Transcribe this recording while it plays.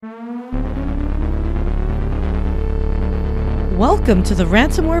Welcome to the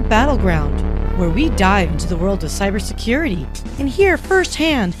Ransomware Battleground, where we dive into the world of cybersecurity and hear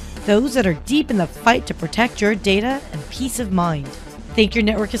firsthand those that are deep in the fight to protect your data and peace of mind. Think your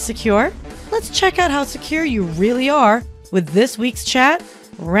network is secure? Let's check out how secure you really are with this week's chat,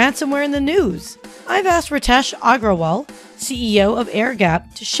 Ransomware in the News. I've asked Ritesh Agrawal, CEO of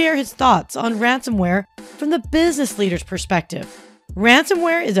AirGap, to share his thoughts on ransomware from the business leader's perspective.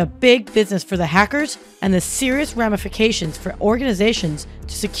 Ransomware is a big business for the hackers and the serious ramifications for organizations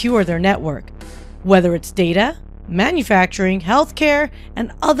to secure their network. Whether it's data, manufacturing, healthcare,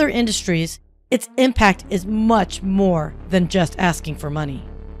 and other industries, its impact is much more than just asking for money.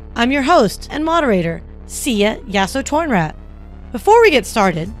 I'm your host and moderator, Sia Yasso-Tornrat. Before we get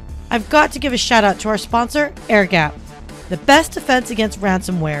started, I've got to give a shout out to our sponsor, AirGap, the best defense against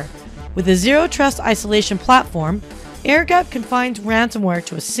ransomware. With a zero trust isolation platform, AirGap confines ransomware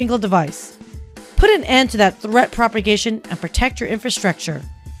to a single device. Put an end to that threat propagation and protect your infrastructure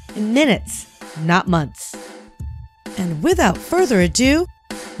in minutes, not months. And without further ado,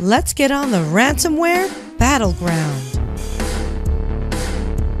 let's get on the ransomware battleground.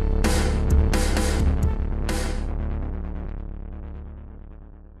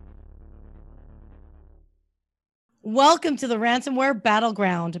 Welcome to the Ransomware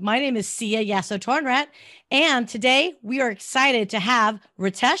Battleground. My name is Sia Yasso-Tornrat, and today we are excited to have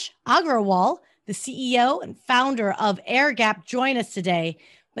Ritesh Agrawal, the CEO and founder of AirGap, join us today.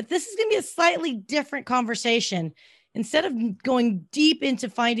 But this is going to be a slightly different conversation. Instead of going deep into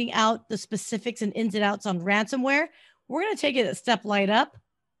finding out the specifics and ins and outs on ransomware, we're going to take it a step light up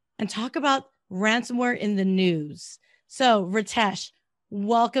and talk about ransomware in the news. So, Ritesh,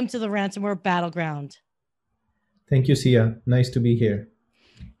 welcome to the Ransomware Battleground. Thank you, Sia. Nice to be here.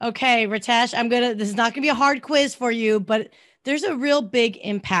 Okay, Ritesh, this is not gonna be a hard quiz for you, but there's a real big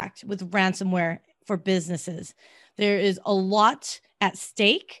impact with ransomware for businesses. There is a lot at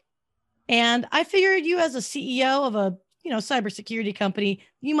stake. And I figured you as a CEO of a cybersecurity company,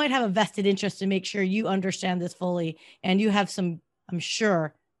 you might have a vested interest to make sure you understand this fully. And you have some, I'm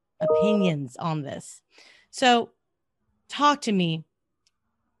sure, opinions on this. So talk to me.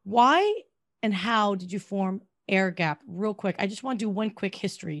 Why and how did you form AirGap? Real quick, I just want to do one quick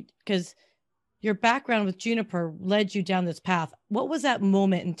history because your background with Juniper led you down this path. What was that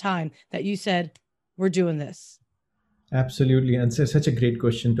moment in time that you said, we're doing this? Absolutely. And so such a great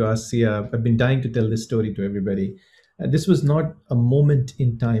question to ask, Sia. I've been dying to tell this story to everybody. This was not a moment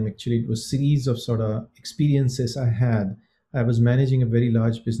in time, actually. It was a series of sort of experiences I had. I was managing a very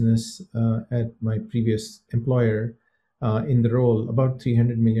large business at my previous employer in the role, about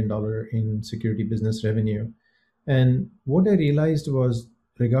 $300 million in security business revenue. And what I realized was,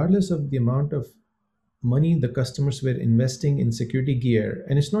 regardless of the amount of money the customers were investing in security gear,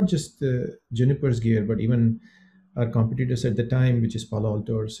 and it's not just Juniper's gear, but even our competitors at the time, which is Palo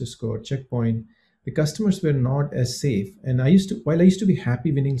Alto or Cisco or Checkpoint, the customers were not as safe. And while I used to be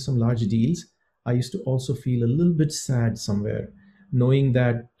happy winning some large deals, I used to also feel a little bit sad somewhere, knowing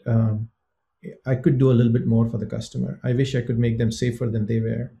that I could do a little bit more for the customer. I wish I could make them safer than they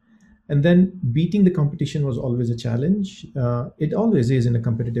were. And then beating the competition was always a challenge. It always is in a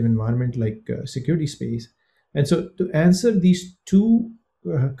competitive environment like security space. And so to answer these two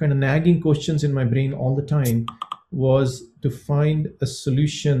kind of nagging questions in my brain all the time was to find a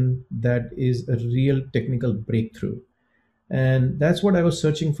solution that is a real technical breakthrough. And that's what I was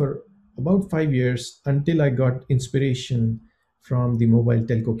searching for about 5 years until I got inspiration from the mobile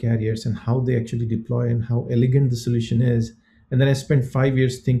telco carriers and how they actually deploy and how elegant the solution is. And then I spent 5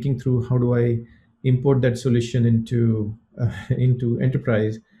 years thinking through how do I import that solution into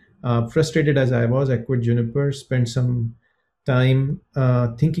enterprise. Frustrated as I was, I quit Juniper, spent some time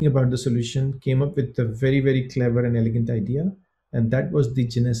thinking about the solution, came up with a very, very clever and elegant idea. And that was the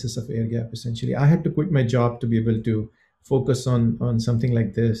genesis of AirGap, essentially. I had to quit my job to be able to focus on something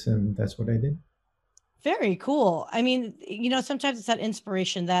like this. And that's what I did. Very cool. I mean, sometimes it's that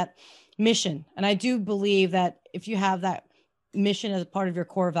inspiration, that mission. And I do believe that if you have that mission as part of your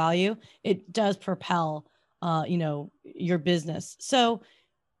core value, it does propel, your business. So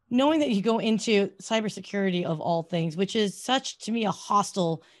knowing that you go into cybersecurity of all things, which is such to me a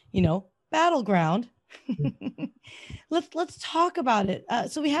hostile, battleground. Let's talk about it.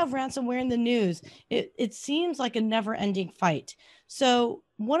 So we have ransomware in the news. It seems like a never-ending fight. So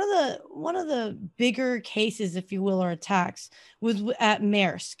one of the bigger cases, if you will, or attacks was at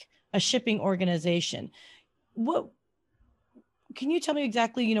Maersk, a shipping organization. What can you tell me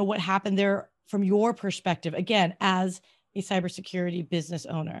exactly, what happened there from your perspective, again, as a cybersecurity business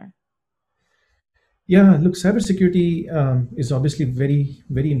owner? Yeah, look, cybersecurity is obviously very,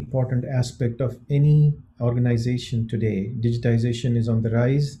 very important aspect of any organization today. Digitization is on the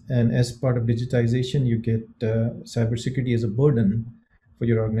rise, and as part of digitization, you get cybersecurity as a burden for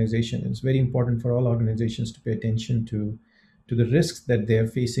your organization. It's very important for all organizations to pay attention to the risks that they are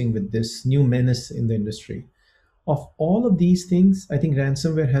facing with this new menace in the industry. Of all of these things, I think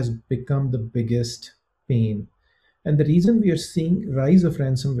ransomware has become the biggest pain. And the reason we are seeing rise of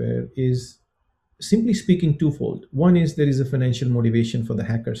ransomware is, simply speaking, twofold. One is there is a financial motivation for the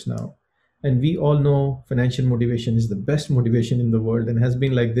hackers now. And we all know financial motivation is the best motivation in the world and has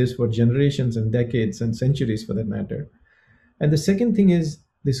been like this for generations and decades and centuries for that matter. And the second thing is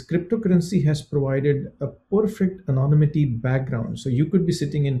this cryptocurrency has provided a perfect anonymity background. So you could be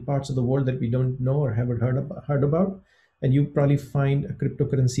sitting in parts of the world that we don't know or haven't heard about, and you probably find a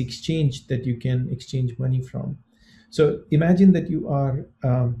cryptocurrency exchange that you can exchange money from. So imagine that you are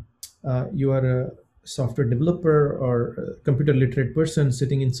a software developer or a computer literate person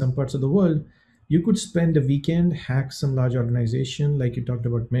sitting in some parts of the world. You could spend a weekend, hack some large organization like you talked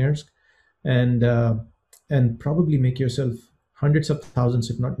about Maersk, and probably make yourself hundreds of thousands,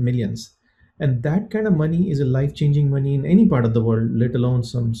 if not millions. And that kind of money is a life changing money in any part of the world, let alone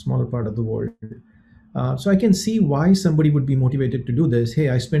some smaller part of the world. So I can see why somebody would be motivated to do this. Hey,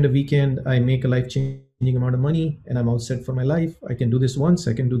 I spend a weekend, I make a life changing amount of money, and I'm all set for my life. I can do this once,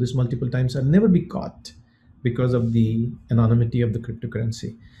 I can do this multiple times. I'll never be caught because of the anonymity of the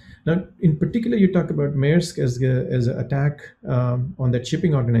cryptocurrency. Now, in particular, you talk about Maersk as an attack on that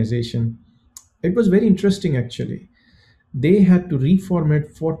shipping organization. It was very interesting, actually. They had to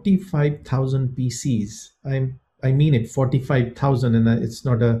reformat 45,000 PCs. I mean it, 45,000, and it's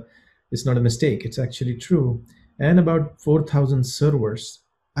not a mistake. It's actually true. And about 4,000 servers.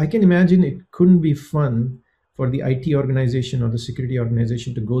 I can imagine it couldn't be fun for the IT organization or the security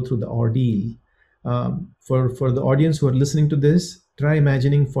organization to go through the ordeal. For the audience who are listening to this, try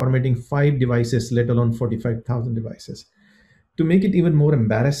imagining formatting 5 devices, let alone 45,000 devices. To make it even more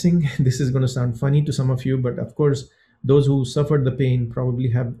embarrassing, this is going to sound funny to some of you, but of course, those who suffered the pain probably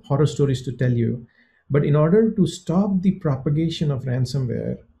have horror stories to tell you. But in order to stop the propagation of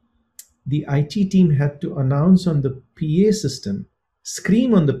ransomware, the IT team had to announce on the PA system,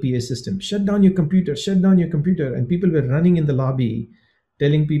 scream on the PA system, shut down your computer, shut down your computer. And people were running in the lobby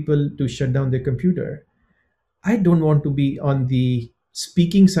telling people to shut down their computer. I don't want to be on the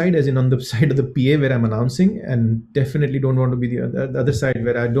speaking side, as in on the side of the PA where I'm announcing, and definitely don't want to be the other side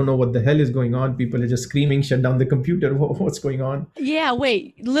where I don't know what the hell is going on. People are just screaming, shut down the computer. What's going on? Yeah,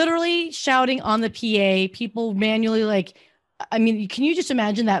 wait, literally shouting on the PA, people manually like, I mean, can you just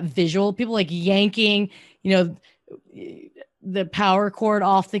imagine that visual? People like yanking, you know, the power cord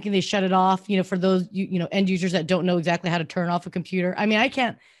off, thinking they shut it off, for those, end users that don't know exactly how to turn off a computer. I mean, I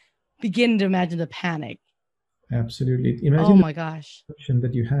can't begin to imagine the panic. Absolutely. Oh Imagine the my gosh. option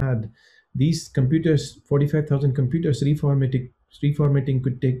that you had. These computers, 45,000 computers, reformatting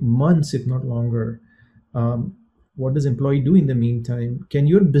could take months, if not longer. What does employee do in the meantime? Can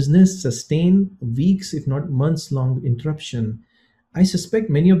your business sustain weeks, if not months long interruption? I suspect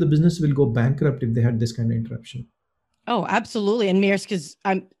many of the business will go bankrupt if they had this kind of interruption. Oh, absolutely. And Maersk, because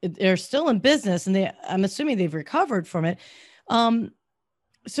they're still in business, and I'm assuming they've recovered from it. Um,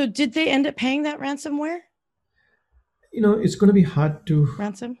 so did they end up paying that ransomware? It's going to be hard to.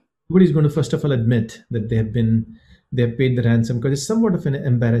 Ransom? Nobody's going to first of all admit that they have paid the ransom, because it's somewhat of an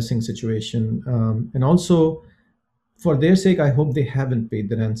embarrassing situation. And also, for their sake, I hope they haven't paid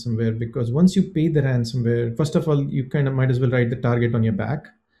the ransomware, because once you pay the ransomware, first of all, you kind of might as well write the target on your back.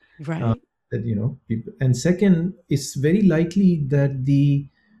 Uh, Right. that people, and second, it's very likely that the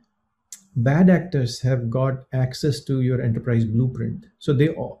bad actors have got access to your enterprise blueprint, so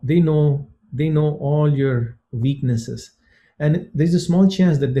they know all your weaknesses, and there's a small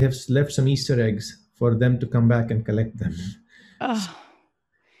chance that they have left some Easter eggs for them to come back and collect them. Oh,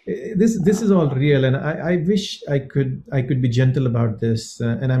 This is all real, and I wish I could be gentle about this,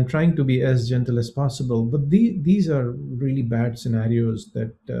 and I'm trying to be as gentle as possible. But these are really bad scenarios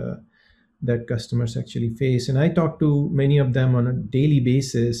that customers actually face, and I talk to many of them on a daily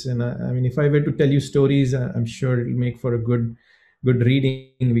basis. And I mean, if I were to tell you stories, I'm sure it'll make for a good reading.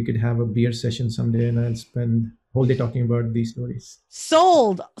 We could have a beer session someday, and I'll spend whole day talking about these stories.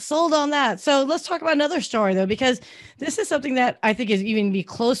 sold on that. So let's talk about another story though, because this is something that I think is even be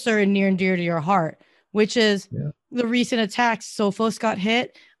closer and near and dear to your heart, which is Yeah. the recent attacks. Sophos got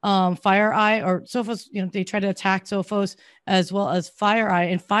hit. FireEye, or Sophos, they tried to attack Sophos as well as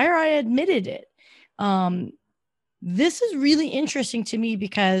FireEye, and FireEye admitted it. Um, this is really interesting to me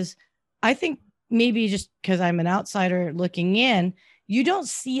because I think maybe just because I'm an outsider looking in, you don't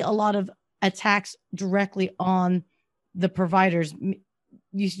see a lot of attacks directly on the providers. You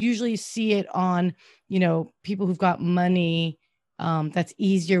usually see it on, people who've got money, that's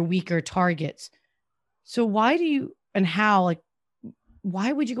easier, weaker targets. So why do you and how like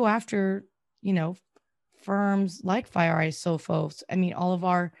why would you go after, you know, firms like FireEye, Sophos? I mean, all of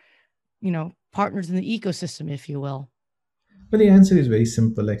our, partners in the ecosystem, if you will. But the answer is very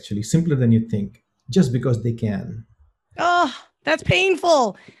simple, actually, simpler than you think. Just because they can. Oh, that's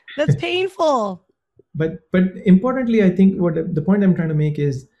painful. That's painful. But importantly, I think what the point I'm trying to make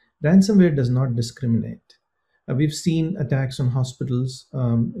is ransomware does not discriminate. We've seen attacks on hospitals.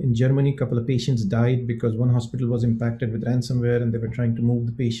 In Germany, a couple of patients died because one hospital was impacted with ransomware and they were trying to move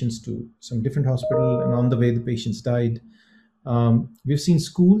the patients to some different hospital. And on the way, the patients died. We've seen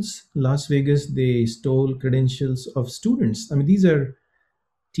schools, Las Vegas, they stole credentials of students. I mean, these are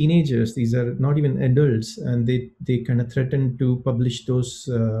teenagers, these are not even adults, and they kind of threaten to publish those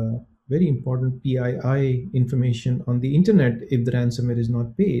very important PII information on the internet if the ransomware is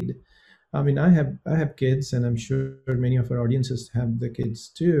not paid. I mean, I have kids, and I'm sure many of our audiences have the kids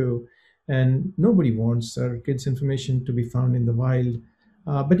too, and nobody wants our kids' information to be found in the wild.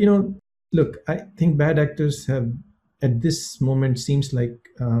 But look, I think bad actors have, at this moment, seems like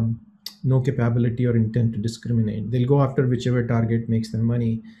no capability or intent to discriminate. They'll go after whichever target makes them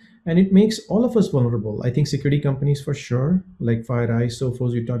money. And it makes all of us vulnerable. I think security companies for sure, like FireEye,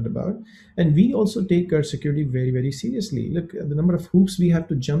 Sophos you talked about. And we also take our security very, very seriously. Look, the number of hoops we have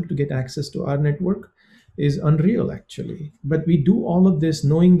to jump to get access to our network is unreal, actually. But we do all of this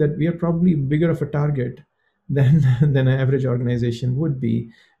knowing that we are probably bigger of a target than, than an average organization would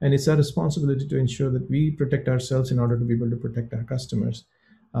be. And it's our responsibility to ensure that we protect ourselves in order to be able to protect our customers.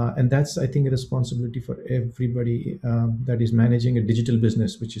 And that's, I think, a responsibility for everybody that is managing a digital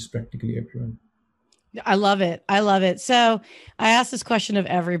business, which is practically everyone. I love it. I love it. So I asked this question of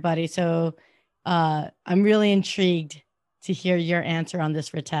everybody. So I'm really intrigued to hear your answer on this,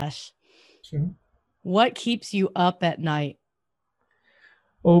 Ritesh. Sure. What keeps you up at night?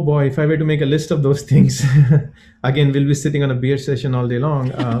 Oh boy, if I were to make a list of those things, again, we'll be sitting on a beer session all day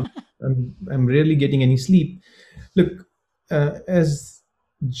long. I'm rarely getting any sleep. Look, as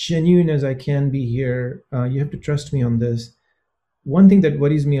genuine as I can be here, you have to trust me on this. One thing that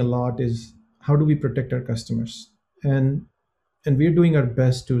worries me a lot is how do we protect our customers? And and we're doing our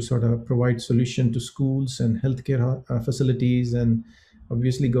best to sort of provide solution to schools and healthcare facilities and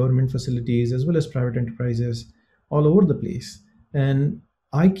obviously government facilities as well as private enterprises all over the place. And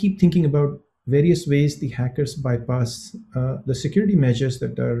I keep thinking about various ways the hackers bypass the security measures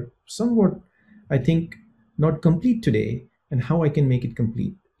that are somewhat, I think, not complete today, and how I can make it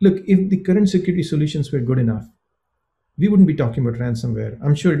complete. Look, if the current security solutions were good enough, we wouldn't be talking about ransomware.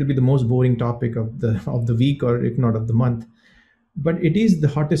 I'm sure it'll be the most boring topic of the week, or if not of the month. But it is the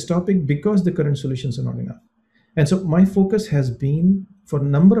hottest topic because the current solutions are not enough. And so my focus has been for a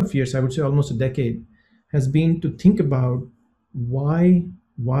number of years, I would say almost a decade, has been to think about why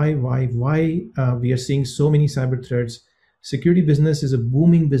we are seeing so many cyber threats. Security business is a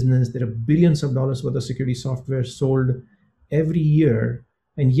booming business. There are billions of dollars worth of security software sold every year,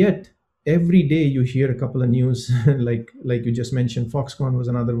 and yet every day you hear a couple of news like you just mentioned. Foxconn was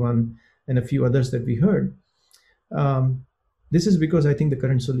another one, and a few others that we heard. This is because I think the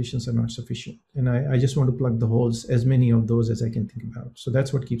current solutions are not sufficient, and I just want to plug the holes, as many of those as I can think about. So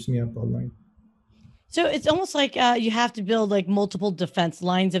that's what keeps me up all night. So it's almost like you have to build like multiple defense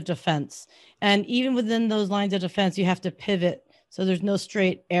lines of defense. And even within those lines of defense, you have to pivot. So there's no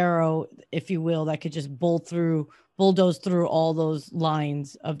straight arrow, if you will, that could just bulldoze through all those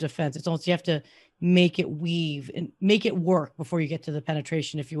lines of defense. It's almost you have to make it weave and make it work before you get to the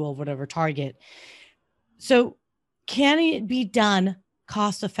penetration, if you will, of whatever target. So can it be done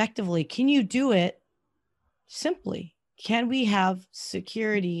cost effectively? Can you do it simply? Can we have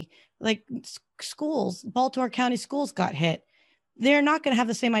security like schools? Baltimore County schools got hit. They're not going to have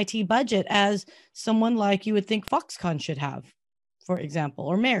the same IT budget as someone like you would think Foxconn should have, for example,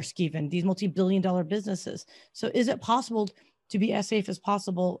 or Maersk, even these multi-billion-dollar businesses. So is it possible to be as safe as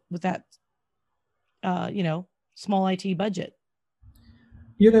possible with that, small IT budget?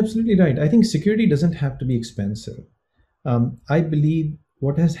 You're absolutely right. I think security doesn't have to be expensive. I believe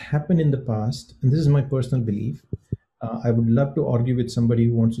what has happened in the past, and this is my personal belief, I would love to argue with somebody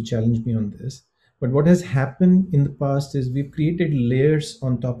who wants to challenge me on this. But what has happened in the past is we've created layers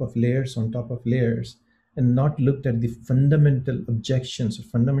on top of layers on top of layers, and not looked at the fundamental objections or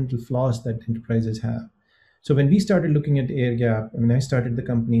fundamental flaws that enterprises have. So when we started looking at air gap, I mean, I started the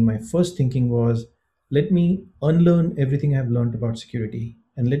company, my first thinking was, let me unlearn everything I've learned about security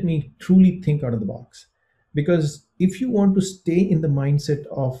and let me truly think out of the box. Because if you want to stay in the mindset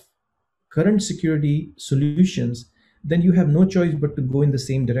of current security solutions, then you have no choice but to go in the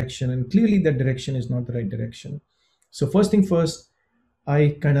same direction. And clearly that direction is not the right direction. So first thing first,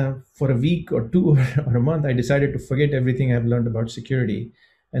 I kind of, for a week or two or a month, I decided to forget everything I've learned about security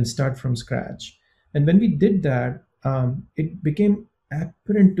and start from scratch. And when we did that, it became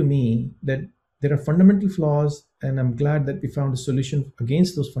apparent to me that there are fundamental flaws, and I'm glad that we found a solution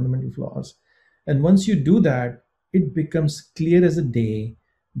against those fundamental flaws. And once you do that, it becomes clear as a day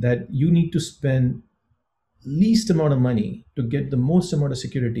that you need to spend least amount of money to get the most amount of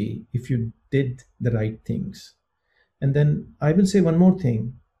security if you did the right things. And then I will say one more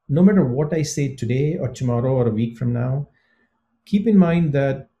thing. No matter what I say today or tomorrow or a week from now, keep in mind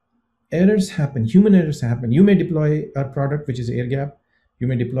that errors happen, human errors happen. You may deploy our product, which is AirGap. You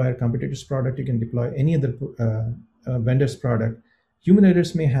may deploy our competitor's product. You can deploy any other vendor's product. Human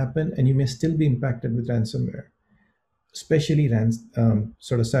errors may happen, and you may still be impacted with ransomware. Especially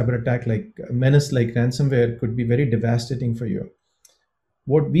sort of cyber attack like menace like ransomware could be very devastating for you.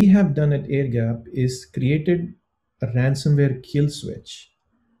 What we have done at AirGap is created a ransomware kill switch.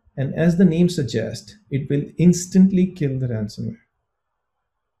 And as the name suggests, it will instantly kill the ransomware.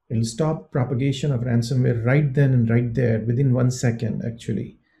 It'll stop propagation of ransomware right then and right there within 1 second,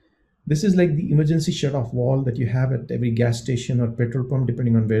 actually. This is like the emergency shut-off wall that you have at every gas station or petrol pump,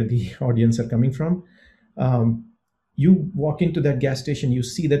 depending on where the audience are coming from. You walk into that gas station, you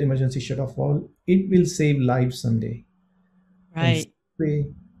see that emergency shut-off wall, it will save lives someday. Right.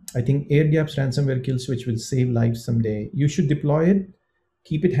 And I think AirGap's ransomware kill switch will save lives someday. You should deploy it,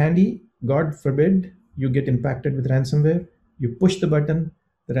 keep it handy. God forbid you get impacted with ransomware. You push the button,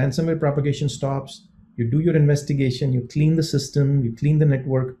 the ransomware propagation stops, you do your investigation, you clean the system, you clean the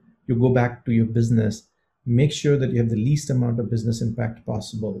network, you go back to your business. Make sure that you have the least amount of business impact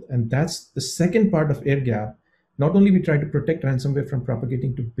possible. And that's the second part of AirGap. Not only we try to protect ransomware from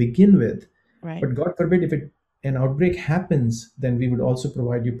propagating to begin with, Right. but God forbid if an outbreak happens, then we would also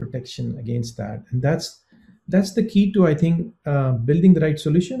provide you protection against that. And that's the key to, I think, building the right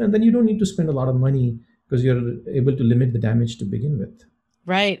solution. And then you don't need to spend a lot of money because you're able to limit the damage to begin with.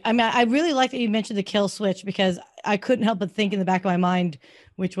 Right. I mean, I really like that you mentioned the kill switch, because I couldn't help but think in the back of my mind,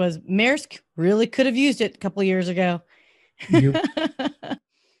 which was Maersk really could have used it a couple of years ago. I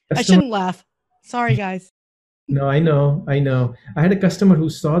shouldn't laugh. Sorry, guys. No, I know. I had a customer who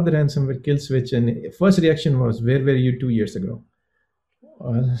saw the ransomware kill switch, and first reaction was, "Where were you 2 years ago?"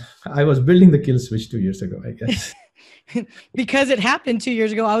 I was building the kill switch 2 years ago, I guess. Because it happened 2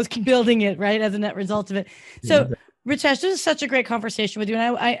 years ago, I was building it, right, as a net result of it. So, Yeah. Ritesh, this is such a great conversation with you,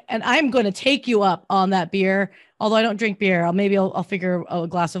 and I'm going to take you up on that beer. Although I don't drink beer, I'll figure a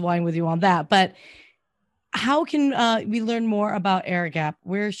glass of wine with you on that. But how can we learn more about AirGap?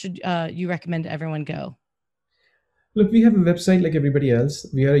 Where should you recommend everyone go? Look, we have a website like everybody else.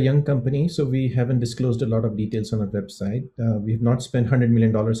 We are a young company, so we haven't disclosed a lot of details on our website. We have not spent $100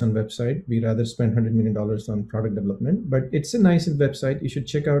 million on website. We rather spend $100 million on product development, but it's a nice website. You should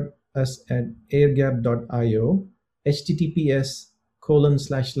check out us at airgap.io,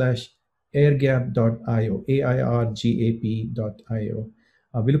 https://airgap.io, airgap.io.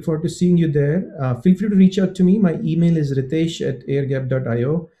 We look forward to seeing you there. Feel free to reach out to me. My email is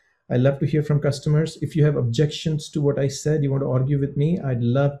ritesh@airgap.io. I love to hear from customers. If you have objections to what I said, you want to argue with me, I'd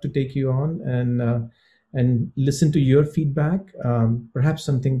love to take you on and listen to your feedback. Perhaps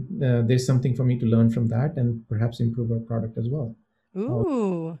there's something for me to learn from that, and perhaps improve our product as well.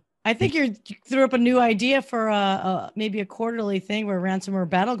 Ooh, I think you threw up a new idea for maybe a quarterly thing where Ransomware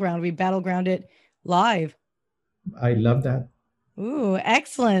Battleground. We battleground it live. I love that. Ooh,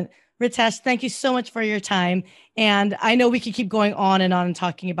 excellent. Ritesh, thank you so much for your time. And I know we could keep going on and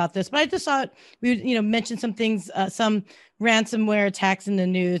talking about this, but I just thought we would, mention some things, some ransomware attacks in the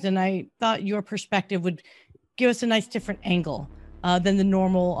news. And I thought your perspective would give us a nice different angle than the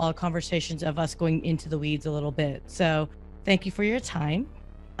normal conversations of us going into the weeds a little bit. So thank you for your time,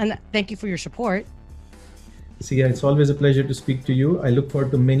 and thank you for your support. So yeah, it's always a pleasure to speak to you. I look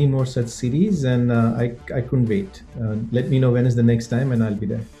forward to many more such series, and I couldn't wait. Let me know when is the next time, and I'll be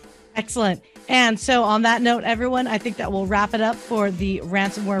there. Excellent. And so on that note, everyone, I think that will wrap it up for the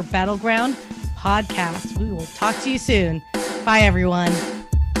Ransomware Battleground podcast. We will talk to you soon. Bye, everyone.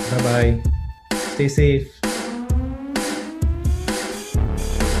 Bye-bye. Stay safe.